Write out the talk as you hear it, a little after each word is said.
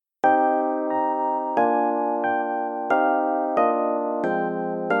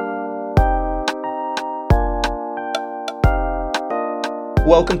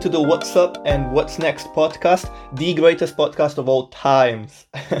Welcome to the What's Up and What's Next podcast, the greatest podcast of all times.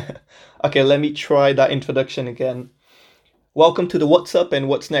 Okay, let me try that introduction again. Welcome to the What's Up and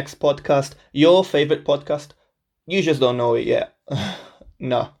What's Next podcast, your favorite podcast. You just don't know it yet.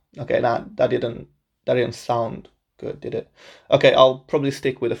 No, okay, that didn't sound good, did it? Okay, I'll probably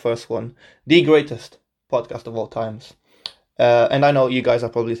stick with the first one, the greatest podcast of all times. And I know you guys are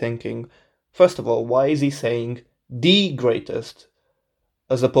probably thinking, first of all, why is he saying the greatest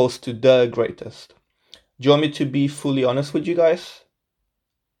as opposed to the greatest? Do you want me to be fully honest with you guys?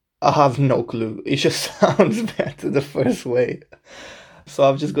 I have no clue. It just sounds better the first way. So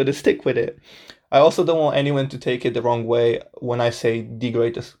I'm just going to stick with it. I also don't want anyone to take it the wrong way when I say the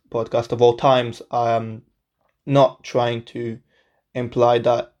greatest podcast of all times. I'm not trying to imply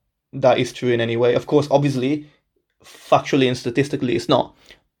that that is true in any way. Of course, obviously, factually and statistically, it's not.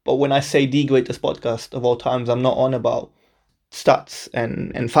 But when I say the greatest podcast of all times, I'm not on about stats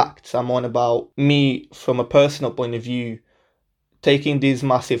and facts. I'm on about me from a personal point of view taking this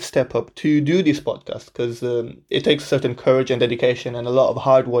massive step up to do this podcast, because it takes certain courage and dedication, and a lot of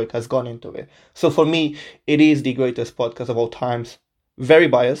hard work has gone into it. So for me, it is the greatest podcast of all times. Very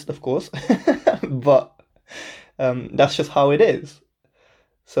biased, of course, but that's just how it is.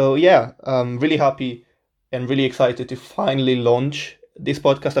 So yeah, I'm really happy and really excited to finally launch this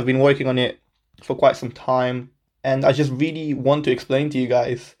podcast. I've been working on it for quite some time, and I just really want to explain to you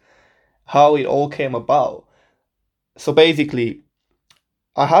guys how it all came about. So basically,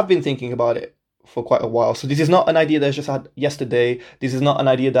 I have been thinking about it for quite a while. So this is not an idea that I just had yesterday. This is not an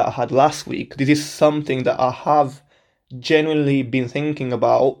idea that I had last week. This is something that I have genuinely been thinking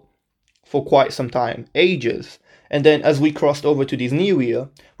about for quite some time, ages. And then as we crossed over to this new year,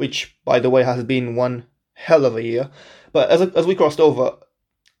 which by the way has been one hell of a year, but as we crossed over,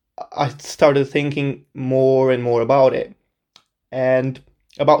 I started thinking more and more about it. And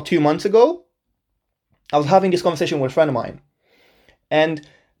about 2 months ago, I was having this conversation with a friend of mine. And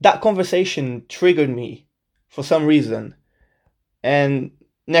that conversation triggered me for some reason. And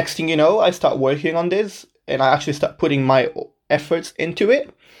next thing you know, I start working on this, and I actually start putting my efforts into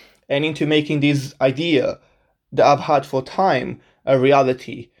it and into making this idea that I've had for time a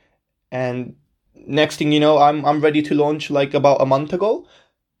reality. And next thing you know, I'm ready to launch like about a month ago.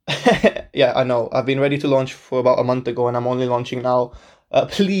 Yeah, I know. I've been ready to launch for about a month ago, and I'm only launching now.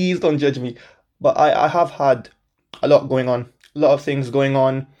 Please don't judge me. But I have had a lot going on, a lot of things going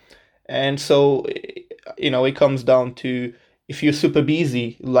on. And so, it comes down to, if you're super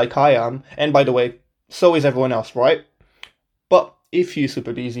busy like I am, and by the way, so is everyone else, right? But if you're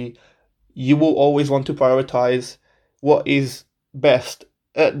super busy, you will always want to prioritize what is best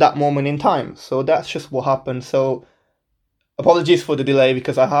at that moment in time. So that's just what happened. So apologies for the delay,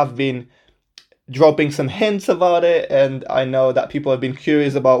 because I have been dropping some hints about it, and I know that people have been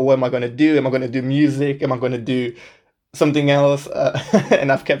curious about what am I going to do. Am I going to do music? Am I going to do something else?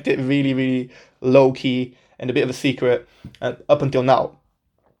 And I've kept it really, really low key and a bit of a secret up until now.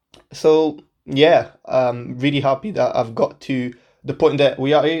 So yeah, I'm really happy that I've got to the point that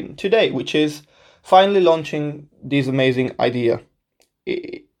we are in today, which is finally launching this amazing idea.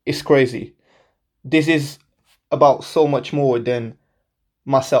 It's crazy. This is about so much more than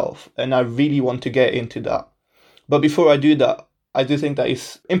myself, and I really want to get into that. But before I do that, I do think that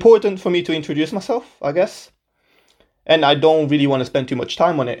it's important for me to introduce myself, I guess. And I don't really want to spend too much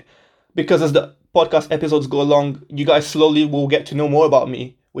time on it, because as the podcast episodes go along, you guys slowly will get to know more about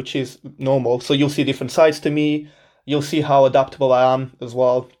me, which is normal. So you'll see different sides to me. You'll see how adaptable I am as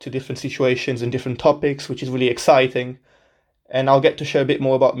well to different situations and different topics, which is really exciting. And I'll get to share a bit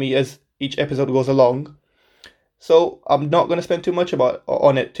more about me as each episode goes along. So I'm not going to spend too much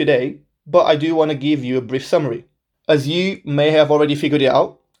on it today, but I do want to give you a brief summary. As you may have already figured it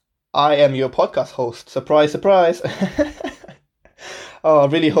out, I am your podcast host. Surprise, surprise. Oh, I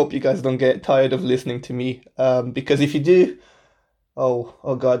really hope you guys don't get tired of listening to me, because if you do,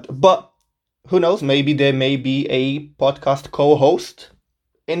 oh God. But who knows? Maybe there may be a podcast co-host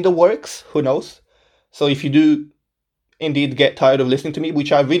in the works. Who knows? So if you do indeed get tired of listening to me,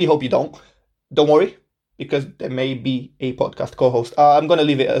 which I really hope you don't worry, because there may be a podcast co-host. I'm going to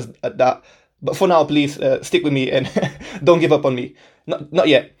leave it at that. But for now, please stick with me and don't give up on me. Not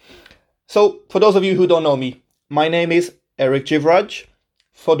yet. So for those of you who don't know me, my name is Eric Jivraj.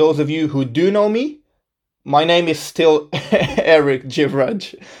 For those of you who do know me, my name is still Eric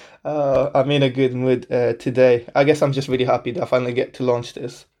Jivraj. I'm in a good mood today. I guess I'm just really happy that I finally get to launch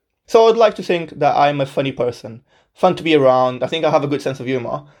this. So I'd like to think that I'm a funny person, fun to be around. I think I have a good sense of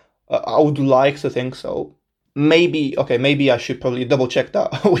humor. I would like to think so. Maybe I should probably double check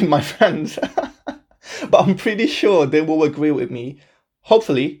that with my friends. But I'm pretty sure they will agree with me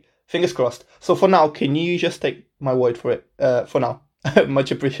Hopefully, fingers crossed. So for now, can you just take my word for it? For now,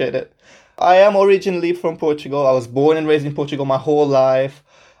 much appreciated. I am originally from Portugal. I was born and raised in Portugal my whole life.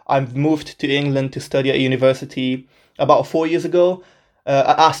 I've moved to England to study at university about 4 years ago,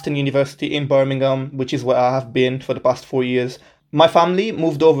 at Aston University in Birmingham, which is where I have been for the past 4 years. My family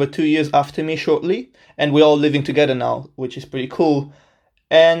moved over 2 years after me shortly, and we're all living together now, which is pretty cool.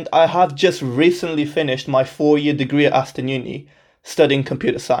 And I have just recently finished my 4 year degree at Aston Uni studying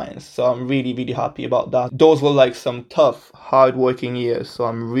computer science. So I'm really, really happy about that. Those were like some tough, hard-working years. So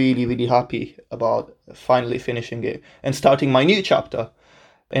I'm really, really happy about finally finishing it and starting my new chapter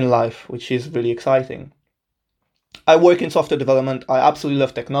in life, which is really exciting. I work in software development. I absolutely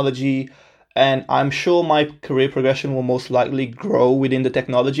love technology, and I'm sure my career progression will most likely grow within the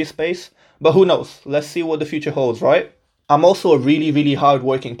technology space. But who knows? Let's see what the future holds, right? I'm also a really, really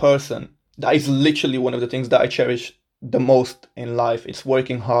hardworking person. That is literally one of the things that I cherish the most in life. It's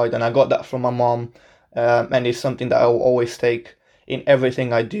working hard, and I got that from my mom, and it's something that I will always take in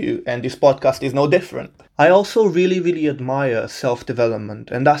everything I do, and this podcast is no different. I also really, really admire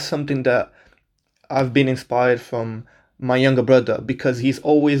self-development, and that's something that I've been inspired from my younger brother, because he's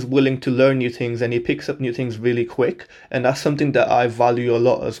always willing to learn new things and he picks up new things really quick, and that's something that I value a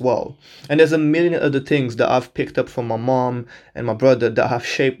lot as well. And there's a million other things that I've picked up from my mom and my brother that have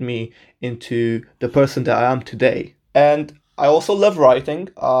shaped me into the person that I am today. And I also love writing.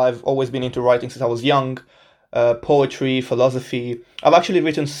 I've always been into writing since I was young. Poetry, philosophy. I've actually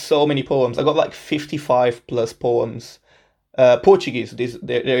written so many poems. I got like 55 plus poems. Portuguese.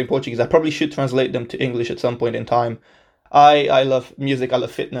 They're in Portuguese. I probably should translate them to English at some point in time. I love music. I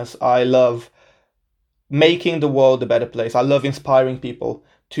love fitness. I love making the world a better place. I love inspiring people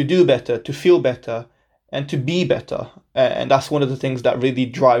to do better, to feel better, and to be better. And that's one of the things that really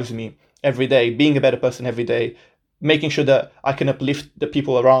drives me every day. Being a better person every day. Making sure that I can uplift the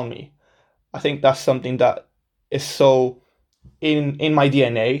people around me. I think that's something that is so in my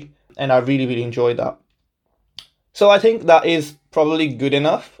DNA, and I really, really enjoy that. So I think that is probably good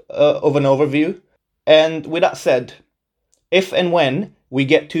enough of an overview. And with that said, if and when we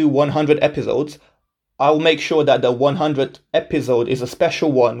get to 100 episodes, I'll make sure that the 100th episode is a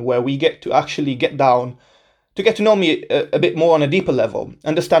special one where we get to actually get down to get to know me a bit more on a deeper level,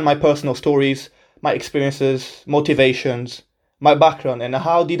 understand my personal stories, my experiences, motivations, my background, and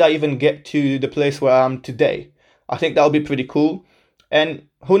how did I even get to the place where I am today. I think that would be pretty cool. And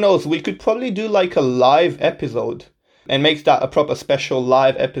who knows, we could probably do like a live episode and make that a proper special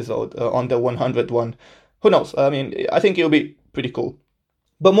live episode on the 100th one. Who knows? I mean, I think it'll be pretty cool.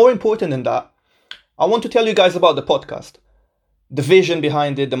 But more important than that, I want to tell you guys about the podcast. The vision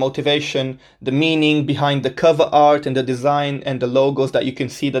behind it, the motivation, the meaning behind the cover art and the design and the logos that you can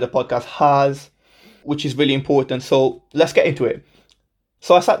see that the podcast has, which is really important. So let's get into it.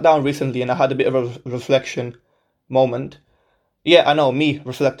 So I sat down recently and I had a bit of a reflection moment. Yeah, I know, me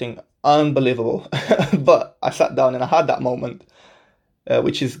reflecting, unbelievable. But I sat down and I had that moment,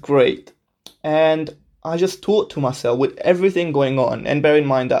 which is great. And I just thought to myself, with everything going on, and bear in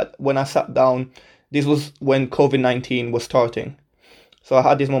mind that when I sat down, this was when COVID-19 was starting. So I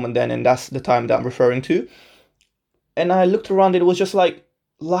had this moment then, and that's the time that I'm referring to. And I looked around, it was just like,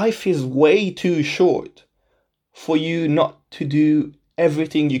 life is way too short for you not to do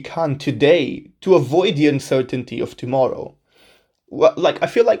everything you can today to avoid the uncertainty of tomorrow. Well, like, I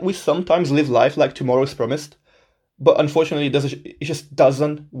feel like we sometimes live life like tomorrow is promised, but unfortunately it just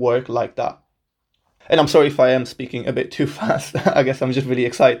doesn't work like that. And I'm sorry if I am speaking a bit too fast. I guess I'm just really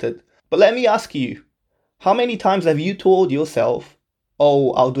excited. But let me ask you, how many times have you told yourself,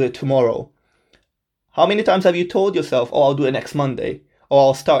 oh, I'll do it tomorrow? How many times have you told yourself, oh, I'll do it next Monday? Or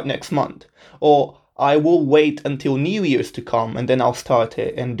I'll start next month? Or I will wait until New Year's to come and then I'll start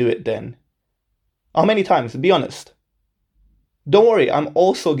it and do it then? How many times? Be honest. Don't worry, I'm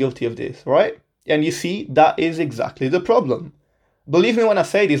also guilty of this, right? And you see, that is exactly the problem. Believe me when I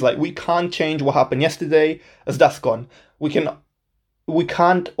say this, like, we can't change what happened yesterday, as that's gone. We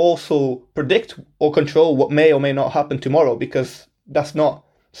can't also predict or control what may or may not happen tomorrow, because that's not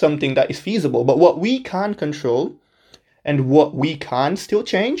something that is feasible. But what we can control and what we can still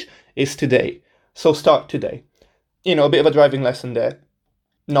change is today. So start today. You know, a bit of a driving lesson there.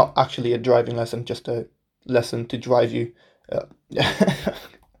 Not actually a driving lesson, just a lesson to drive you.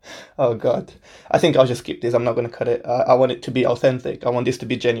 Oh God. I think I'll just skip this. I'm not going to cut it. I want it to be authentic. I want this to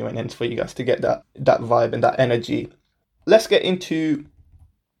be genuine and for you guys to get that vibe and that energy. Let's get into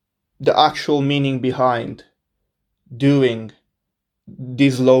the actual meaning behind doing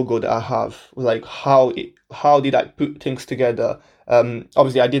this logo that I have. Like, how did I put things together?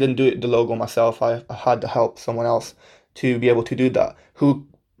 Obviously I didn't do the logo myself. I had to help someone else to be able to do that, who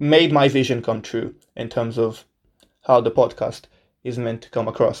made my vision come true in terms of how the podcast is meant to come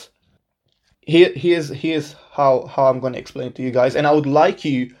across. Here's how I'm going to explain it to you guys. And I would like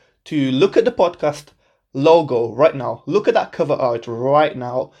you to look at the podcast logo right now. Look at that cover art right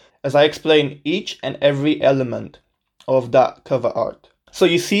now as I explain each and every element of that cover art. So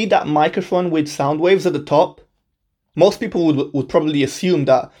you see that microphone with sound waves at the top? Most people would probably assume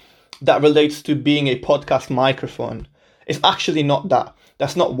that relates to being a podcast microphone. It's actually not that.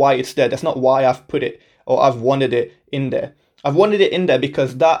 That's not why it's there. That's not why I've put it or I've wanted it in there. I've wanted it in there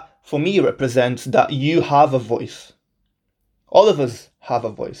because that, for me, represents that you have a voice. All of us have a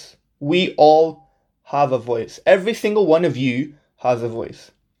voice. We all have a voice. Every single one of you has a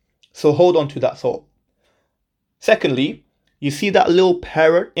voice. So hold on to that thought. Secondly, you see that little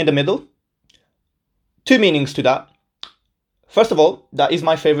parrot in the middle? Two meanings to that. First of all, that is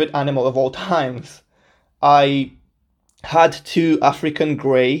my favorite animal of all times. I had 2 African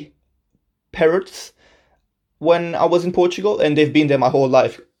grey parrots when I was in Portugal, and they've been there my whole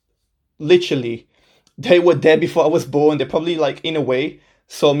life. Literally, they were there before I was born. They probably, like, in a way,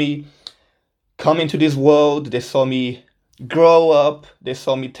 saw me come into this world. They saw me grow up. They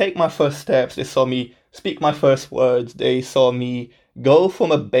saw me take my first steps. They saw me speak my first words. They saw me go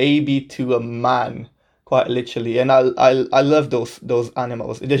from a baby to a man, quite literally. And I love those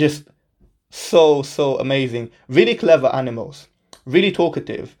animals. They're just so amazing. Really clever animals. Really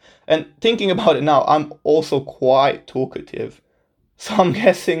talkative. And thinking about it now, I'm also quite talkative. So I'm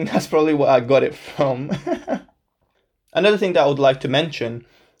guessing that's probably where I got it from. Another thing that I would like to mention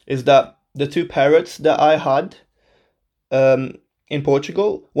is that the 2 parrots that I had in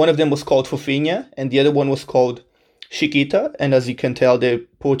Portugal, one of them was called Fofinha and the other one was called Chiquita. And as you can tell, they're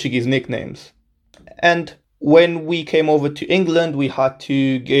Portuguese nicknames. And when we came over to England, we had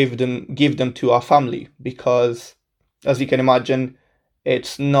to give them to our family because, as you can imagine,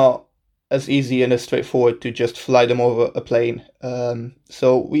 it's not as easy and as straightforward to just fly them over a plane.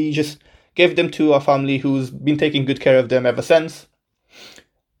 So we just gave them to our family, who's been taking good care of them ever since.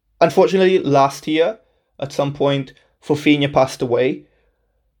 Unfortunately, last year, at some point, Fofinha passed away.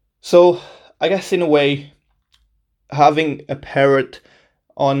 So I guess in a way, having a parrot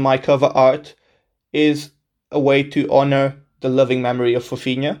on my cover art is a way to honor the loving memory of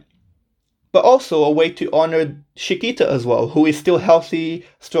Fofinha, but also a way to honor Chiquita as well, who is still healthy,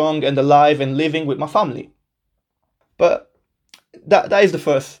 strong, and alive and living with my family. But that is the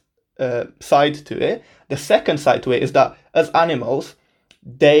first side to it. The second side to it is that as animals,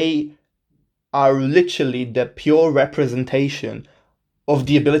 they are literally the pure representation of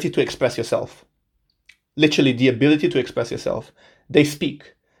the ability to express yourself. Literally the ability to express yourself. They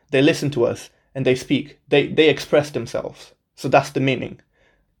speak, they listen to us, and they speak. They express themselves. So that's the meaning.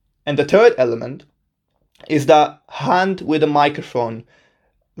 And the third element is that hand with a microphone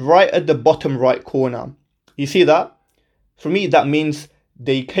right at the bottom right corner. You see that? For me, that means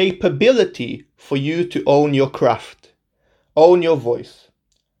the capability for you to own your craft, own your voice,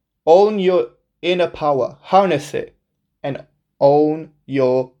 own your inner power, harness it, and own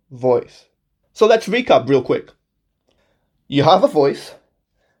your voice. So let's recap real quick. You have a voice,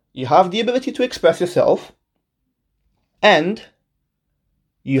 you have the ability to express yourself, and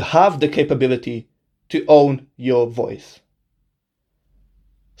you have the capability to own your voice.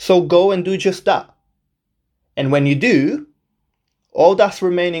 So go and do just that. And when you do, all that's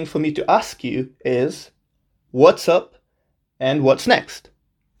remaining for me to ask you is, what's up and what's next?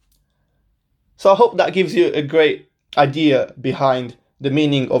 So I hope that gives you a great idea behind the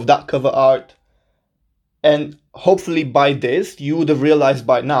meaning of that cover art. And hopefully by this, you would have realized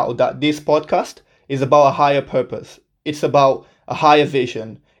by now that this podcast is about a higher purpose. It's about a higher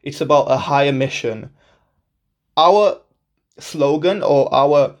vision. It's about a higher mission. Our slogan, or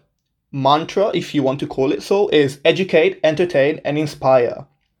our mantra, if you want to call it so, is educate, entertain, and inspire.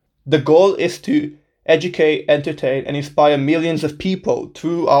 The goal is to educate, entertain, and inspire millions of people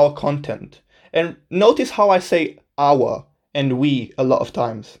through our content. And notice how I say our and we a lot of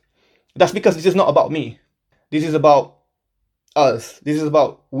times. That's because this is not about me. This is about us. This is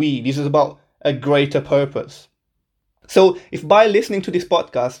about we. This is about a greater purpose. So if by listening to this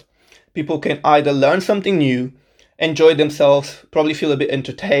podcast, people can either learn something new, enjoy themselves, probably feel a bit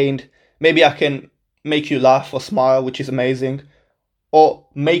entertained, maybe I can make you laugh or smile, which is amazing, or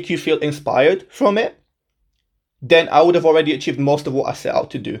make you feel inspired from it, then I would have already achieved most of what I set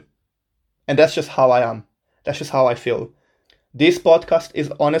out to do. And that's just how I am. That's just how I feel. This podcast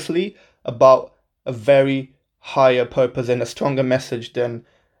is honestly about a very higher purpose and a stronger message than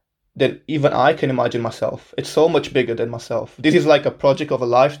even I can imagine myself. It's so much bigger than myself. This is like a project of a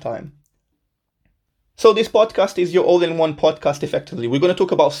lifetime. So this podcast is your all-in-one podcast, effectively. We're going to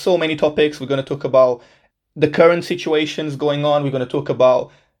talk about so many topics. We're going to talk about the current situations going on. We're going to talk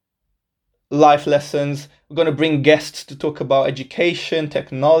about life lessons. We're going to bring guests to talk about education,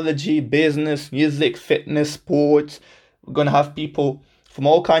 technology, business, music, fitness, sports. We're going to have people from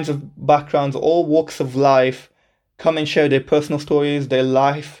all kinds of backgrounds, all walks of life, come and share their personal stories, their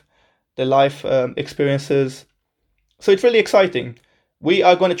life experiences. So it's really exciting. We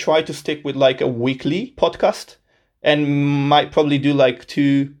are going to try to stick with like a weekly podcast and might probably do like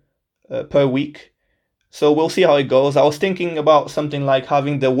 2 per week. So we'll see how it goes. I was thinking about something like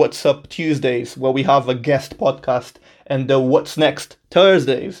having the What's Up Tuesdays where we have a guest podcast, and the What's Next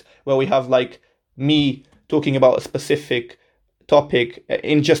Thursdays where we have like me talking about a specific topic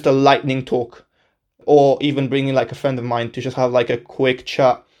in just a lightning talk, or even bringing like a friend of mine to just have like a quick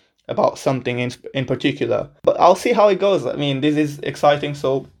chat about something in particular. But I'll see how it goes. I mean, this is exciting,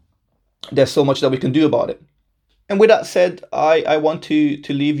 so there's so much that we can do about it. And with that said, I want to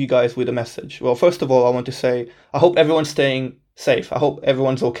leave you guys with a message. Well, first of all, I want to say, I hope everyone's staying safe. I hope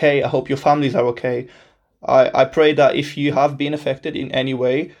everyone's okay. I hope your families are okay. I pray that if you have been affected in any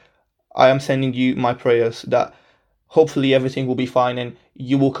way, I am sending you my prayers that hopefully everything will be fine and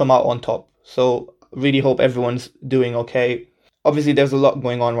you will come out on top. So really hope everyone's doing okay. Obviously, there's a lot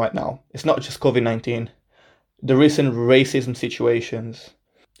going on right now. It's not just COVID-19. The recent racism situations,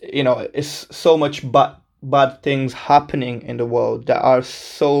 it's so much bad things happening in the world. There are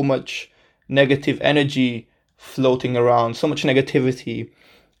so much negative energy floating around, so much negativity.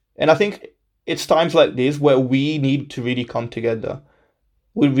 And I think it's times like this where we need to really come together.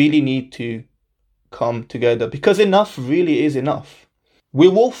 We really need to come together because enough really is enough. We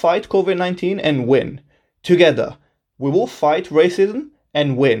will fight COVID-19 and win together. We will fight racism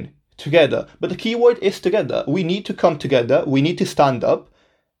and win together. But the key word is together. We need to come together, we need to stand up,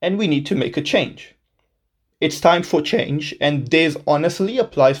 and we need to make a change. It's time for change, and this honestly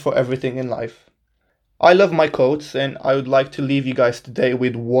applies for everything in life. I love my quotes, and I would like to leave you guys today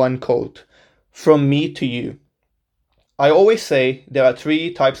with one quote from me to you. I always say there are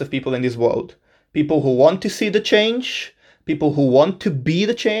 3 types of people in this world. People who want to see the change, people who want to be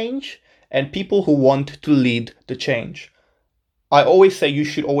the change, and people who want to lead the change. I always say you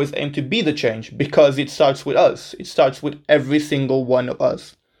should always aim to be the change because it starts with us. It starts with every single one of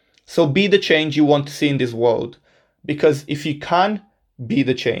us. So be the change you want to see in this world. Because if you can be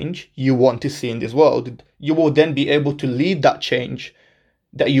the change you want to see in this world, you will then be able to lead that change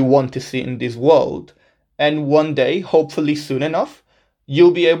that you want to see in this world. And one day, hopefully soon enough,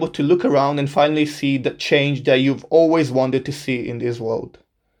 you'll be able to look around and finally see the change that you've always wanted to see in this world.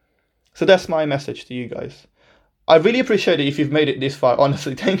 So that's my message to you guys. I really appreciate it if you've made it this far.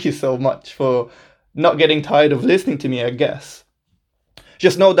 Honestly, thank you so much for not getting tired of listening to me, I guess.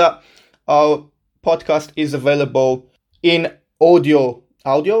 Just know that our podcast is available in audio.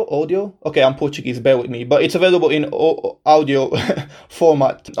 Okay, I'm Portuguese, bear with me. But it's available in audio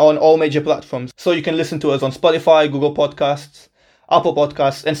format on all major platforms. So you can listen to us on Spotify, Google Podcasts, Apple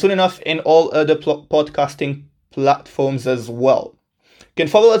Podcasts, and soon enough in all other podcasting platforms as well. You can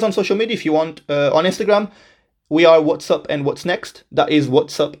follow us on social media if you want. On Instagram, we are What's Up and What's Next. That is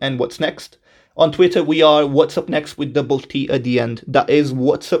What's Up and What's Next. On Twitter, we are What's Up Next with double T at the end. That is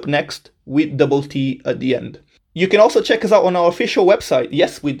What's Up Next with double T at the end. You can also check us out on our official website.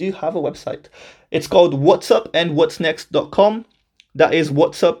 Yes, we do have a website. It's called whatsupandwhatsnext.com. That is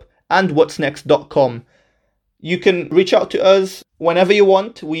whatsupandwhatsnext.com. You can reach out to us whenever you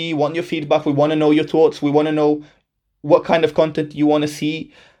want. We want your feedback. We want to know your thoughts. We want to know what kind of content you want to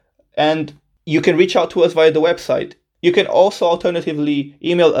see. And you can reach out to us via the website. You can also alternatively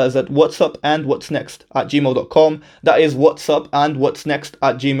email us at whatsupandwhatsnext@gmail.com. That is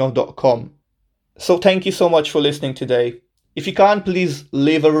whatsupandwhatsnext@gmail.com. So thank you so much for listening today. If you can, please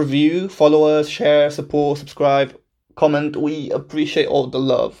leave a review, follow us, share, support, subscribe, comment. We appreciate all the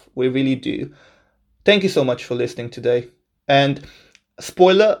love. We really do. Thank you so much for listening today. And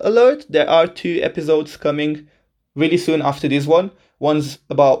spoiler alert, there are 2 episodes coming really soon after this one. One's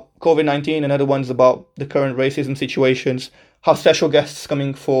about COVID-19, another one's about the current racism situations. Have special guests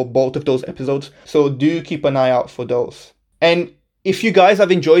coming for both of those episodes, so do keep an eye out for those. And if you guys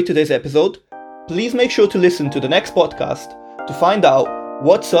have enjoyed today's episode, please make sure to listen to the next podcast to find out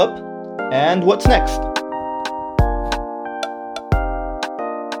what's up and what's next.